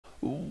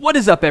What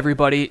is up,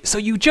 everybody? So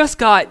you just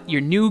got your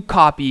new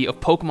copy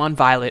of Pokemon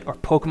Violet or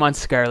Pokemon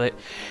Scarlet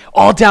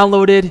all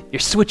downloaded, your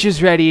Switch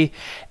is ready,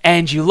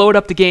 and you load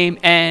up the game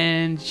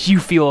and you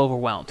feel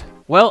overwhelmed.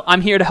 Well,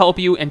 I'm here to help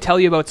you and tell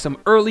you about some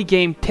early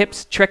game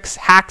tips, tricks,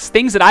 hacks,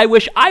 things that I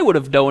wish I would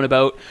have known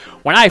about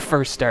when I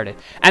first started.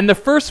 And the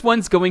first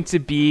one's going to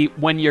be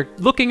when you're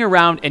looking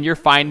around and you're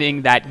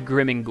finding that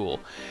Grimming.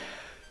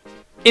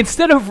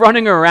 Instead of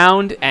running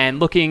around and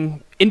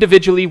looking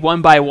individually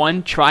one by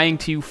one trying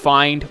to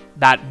find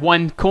that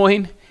one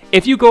coin,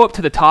 if you go up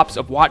to the tops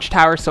of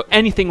watchtowers, so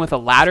anything with a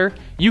ladder,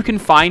 you can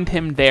find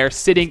him there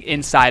sitting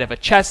inside of a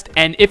chest,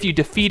 and if you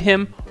defeat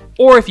him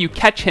or if you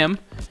catch him,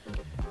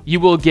 you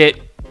will get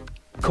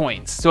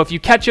coins. So if you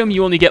catch him,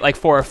 you only get like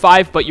 4 or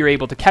 5, but you're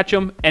able to catch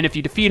him, and if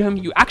you defeat him,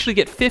 you actually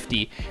get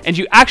 50, and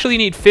you actually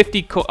need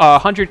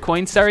 100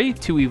 coins,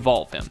 to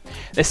evolve him.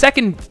 The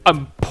second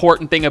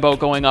important thing about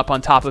going up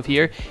on top of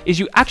here is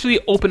you actually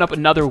open up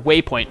another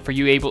waypoint for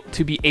you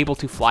to be able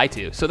to fly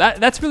to. So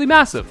that's really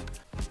massive.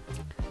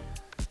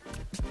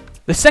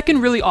 The second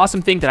really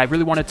awesome thing that I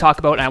really want to talk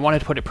about, and I wanted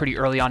to put it pretty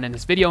early on in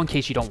this video in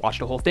case you don't watch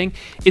the whole thing,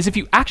 is if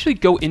you actually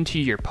go into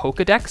your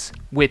Pokedex,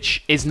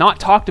 which is not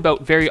talked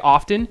about very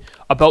often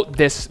about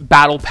this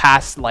Battle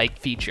Pass-like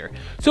feature.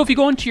 So if you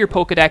go into your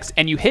Pokedex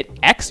and you hit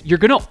X, you're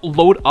going to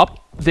load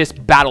up this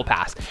Battle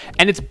Pass,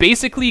 and it's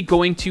basically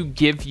going to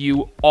give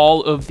you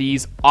all of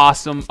these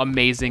awesome,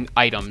 amazing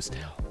items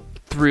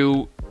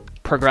through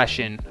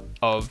progression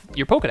of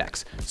your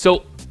Pokedex.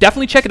 So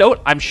definitely check it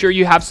out. I'm sure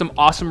you have some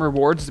awesome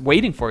rewards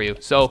waiting for you.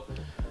 So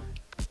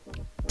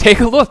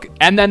take a look.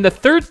 And then the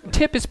third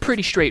tip is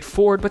pretty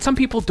straightforward, but some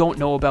people don't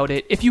know about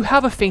it. If you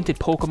have a fainted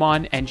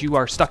Pokemon and you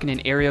are stuck in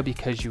an area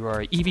because you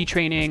are EV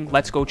training,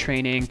 Let's Go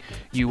training,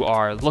 you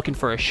are looking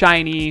for a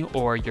shiny,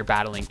 or you're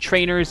battling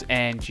trainers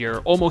and you're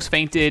almost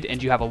fainted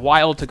and you have a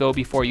while to go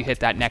before you hit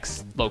that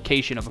next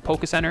location of a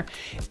Poke Center,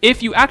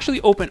 if you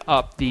actually open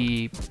up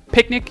the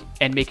picnic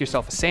and make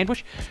yourself a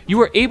sandwich,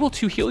 you are able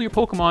to heal your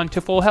Pokemon to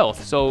full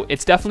health. So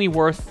it's definitely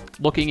worth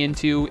looking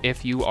into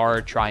if you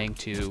are trying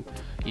to,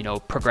 you know,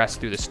 progress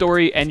through the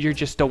story and you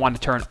just don't want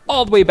to turn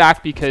all the way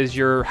back because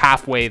you're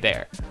halfway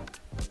there.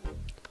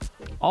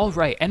 All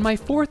right, and my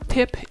fourth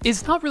tip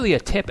is not really a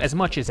tip as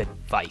much as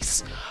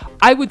advice.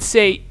 I would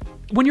say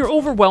when you're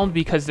overwhelmed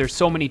because there's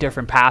so many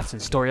different paths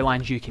and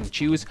storylines you can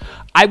choose,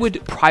 I would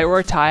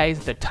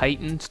prioritize the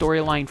Titan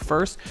storyline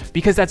first,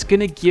 because that's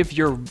going to give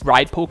your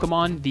ride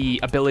Pokemon the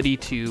ability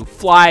to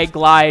fly,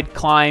 glide,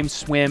 climb,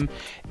 swim,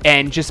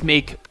 and just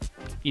make,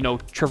 you know,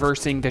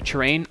 traversing the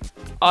terrain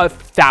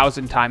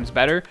 1,000 times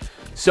better.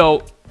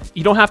 So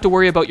you don't have to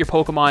worry about your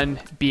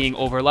Pokemon being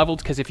over leveled,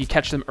 because if you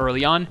catch them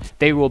early on,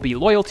 they will be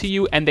loyal to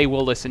you and they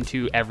will listen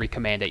to every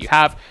command that you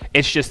have.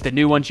 It's just the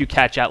new ones you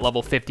catch at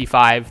level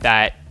 55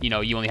 that, you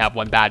know, you only have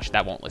one badge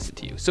that won't listen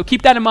to you. So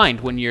keep that in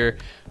mind when you're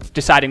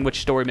deciding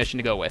which story mission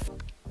to go with.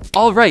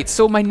 Alright,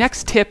 so my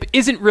next tip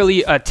isn't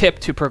really a tip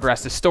to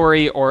progress the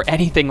story or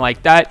anything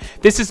like that.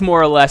 This is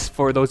more or less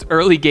for those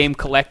early game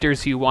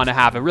collectors who want to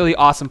have a really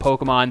awesome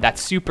Pokemon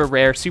that's super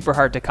rare, super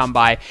hard to come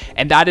by,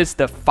 and that is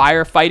the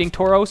fire fighting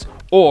Tauros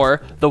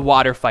or the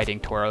water fighting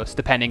Tauros,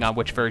 depending on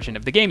which version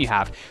of the game you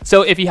have.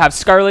 So if you have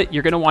Scarlet,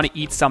 you're going to want to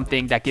eat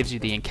something that gives you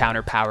the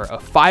encounter power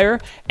of fire,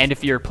 and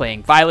if you're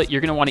playing Violet,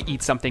 you're going to want to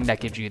eat something that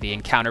gives you the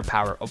encounter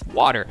power of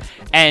water,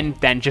 and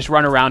then just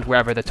run around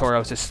wherever the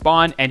Tauros is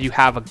spawned, and you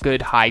have a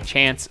good high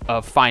chance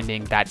of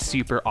finding that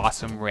super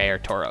awesome rare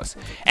Tauros.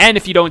 And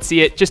if you don't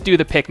see it, just do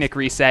the picnic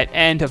reset,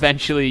 and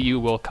eventually you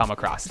will come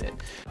across it.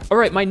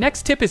 Alright, my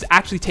next tip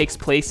actually takes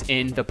place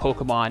in the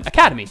Pokemon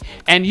Academy,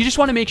 and you just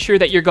want to make sure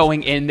that you're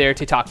going in there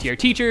to talk to your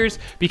teachers,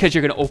 because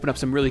you're going to open up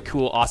some really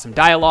cool, awesome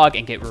dialogue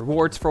and get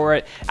rewards for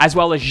it, as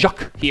well as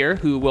Jacques here,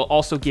 who will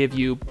also give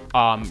you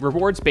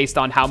rewards based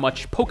on how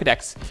much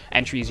Pokedex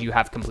entries you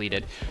have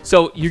completed.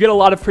 So you get a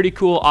lot of pretty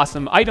cool,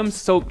 awesome items.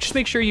 So just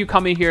make sure you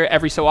come in here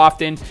every so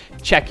often,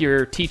 check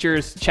your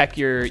teachers, check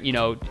your, you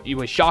know,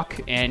 with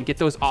Jacques, and get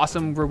those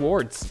awesome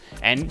rewards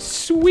and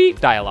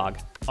sweet dialogue.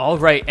 All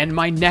right, and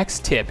my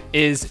next tip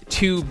is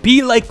to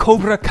be like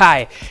Cobra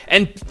Kai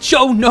and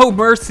show no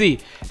mercy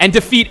and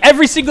defeat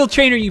every single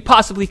trainer you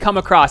possibly come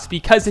across,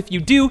 because if you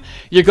do,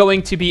 you're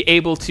going to be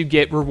able to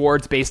get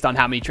rewards based on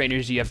how many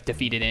trainers you have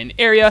defeated in an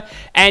area,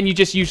 and you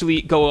just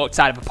usually go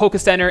outside of a Poke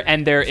Center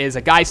and there is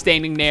a guy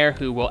standing there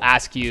who will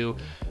ask you,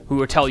 who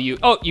will tell you,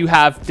 oh, you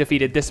have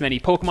defeated this many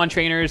Pokemon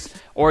trainers,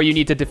 or you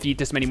need to defeat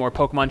this many more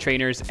Pokemon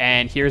trainers,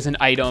 and here's an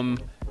item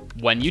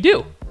when you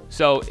do.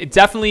 So it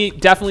definitely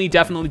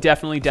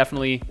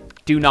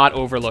do not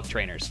overlook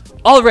trainers.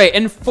 All right,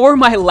 and for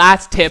my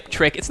last tip,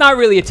 trick, it's not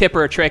really a tip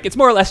or a trick, it's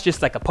more or less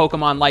just like a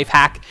Pokemon life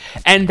hack,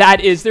 and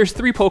that is there's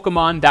 3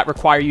 Pokemon that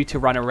require you to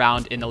run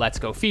around in the Let's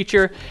Go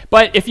feature,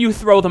 but if you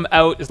throw them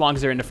out, as long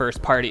as they're in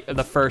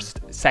the first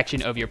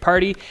section of your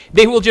party,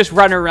 they will just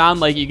run around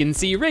like you can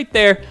see right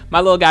there, my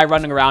little guy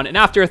running around, and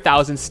after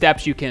 1,000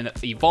 steps, you can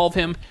evolve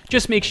him.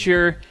 Just make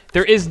sure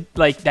there is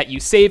like that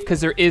you save,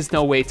 because there is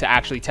no way to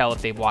actually tell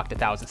if they've walked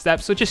 1,000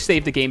 steps. So just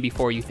save the game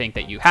before you think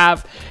that you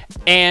have,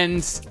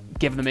 and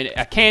give them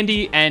a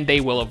candy and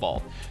they will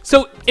evolve.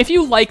 So if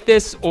you like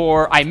this,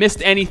 or I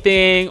missed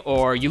anything,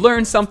 or you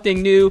learned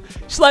something new,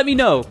 just let me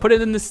know. Put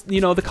it in this,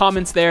 the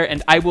comments there,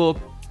 and I will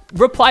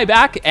reply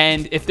back.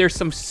 And if there's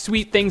some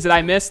sweet things that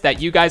I missed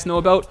that you guys know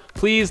about,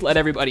 please let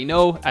everybody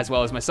know, as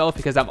well as myself,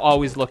 because I'm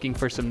always looking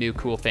for some new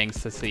cool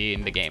things to see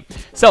in the game.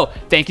 So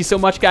thank you so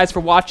much, guys, for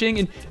watching,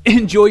 and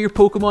enjoy your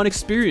Pokemon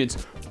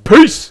experience.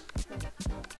 Peace!